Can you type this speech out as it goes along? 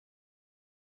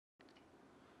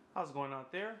How's it going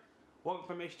out there? Welcome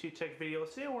from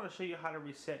H2TechVideos. Today I want to show you how to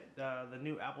reset the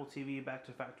new Apple TV back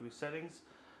to factory settings.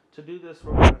 To do this,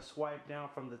 we're going to swipe down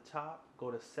from the top,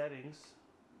 go to Settings,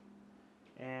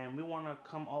 and we want to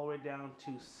come all the way down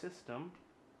to System.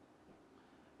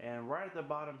 And right at the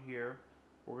bottom here,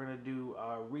 we're going to do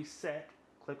Reset.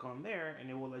 Click on there, and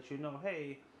it will let you know,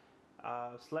 hey,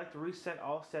 select Reset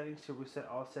All Settings to reset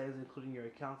all settings, including your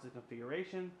accounts and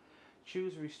configuration.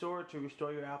 Choose Restore to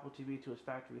restore your Apple TV to its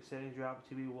factory settings. Your Apple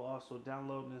TV will also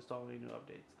download and install any new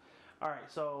updates. Alright,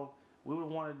 so we would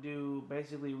want to do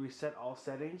basically reset all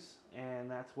settings, and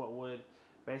that's what would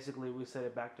basically reset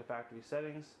it back to factory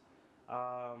settings.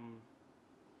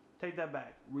 Take that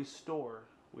back. Restore.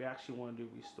 We actually want to do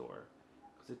Restore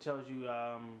because it tells you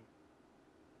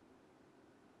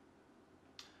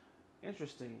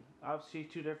interesting. Obviously,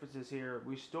 two differences here.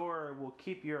 Restore will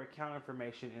keep your account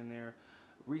information in there.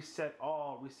 Reset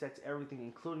all resets everything,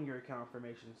 including your account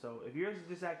information. So if yours is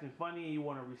just acting funny and you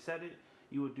want to reset it,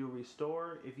 you would do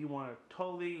Restore. If you want to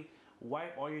totally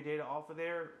wipe all your data off of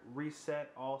there, Reset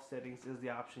All Settings is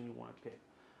the option you want to pick.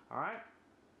 Alright?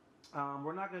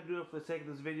 We're not going to do it for the sake of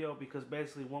this video because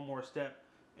basically one more step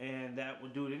and that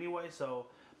would do it anyway. So,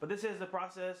 but this is the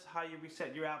process, how you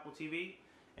reset your Apple TV.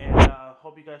 And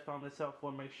hope you guys found this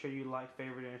helpful. Make sure you like,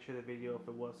 favorite, and share the video if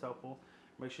it was helpful.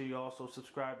 Make sure you also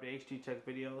subscribe to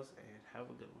H2TechVideos, and have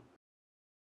a good one.